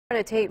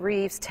Tate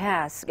Reeves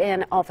tasked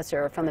an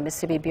officer from the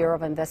Mississippi Bureau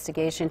of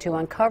Investigation to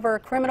uncover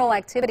criminal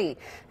activity.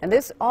 And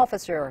this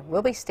officer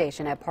will be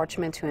stationed at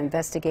Parchman to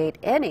investigate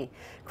any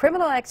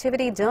criminal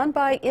activity done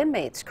by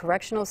inmates,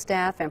 correctional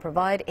staff, and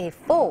provide a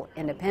full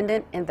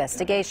independent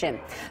investigation.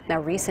 Now,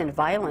 recent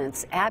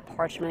violence at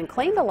Parchman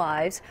claimed the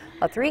lives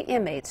of 3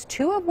 inmates,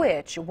 2 of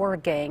which were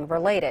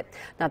gang-related.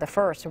 Now, the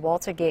first,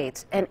 Walter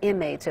Gates, an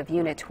inmate of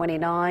Unit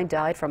 29,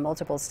 died from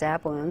multiple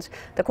stab wounds.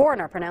 The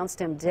coroner pronounced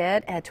him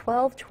dead at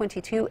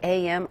 12:22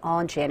 a.m.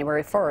 on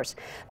January 1st.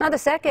 Now, the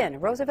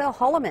second, Roosevelt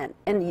Holloman,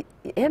 an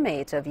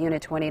inmate of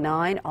Unit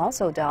 29,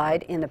 also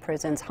died in the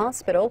prison's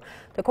hospital.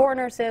 The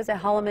coroner says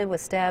that Holloman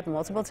was stabbed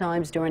multiple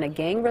times during a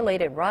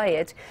gang-related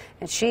riot,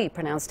 and she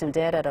pronounced him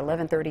dead at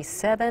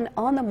 11:37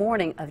 on the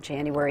morning of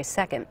January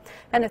 2nd.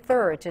 And the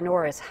third,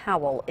 Denoris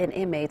Howell, an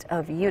inmate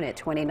of Unit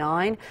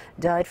 29,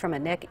 died from a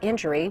neck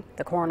injury.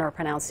 The coroner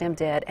pronounced him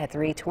dead at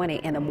 3:20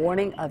 in the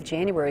morning of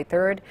January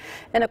 3rd.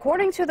 And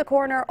according to the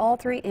coroner, all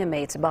 3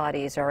 inmates'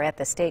 bodies are at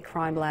the State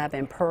Crime Lab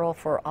in Pearl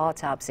for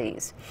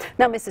autopsies.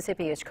 Now,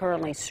 Mississippi is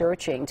currently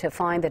searching to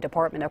find the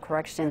Department of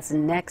Corrections'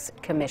 next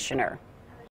commissioner.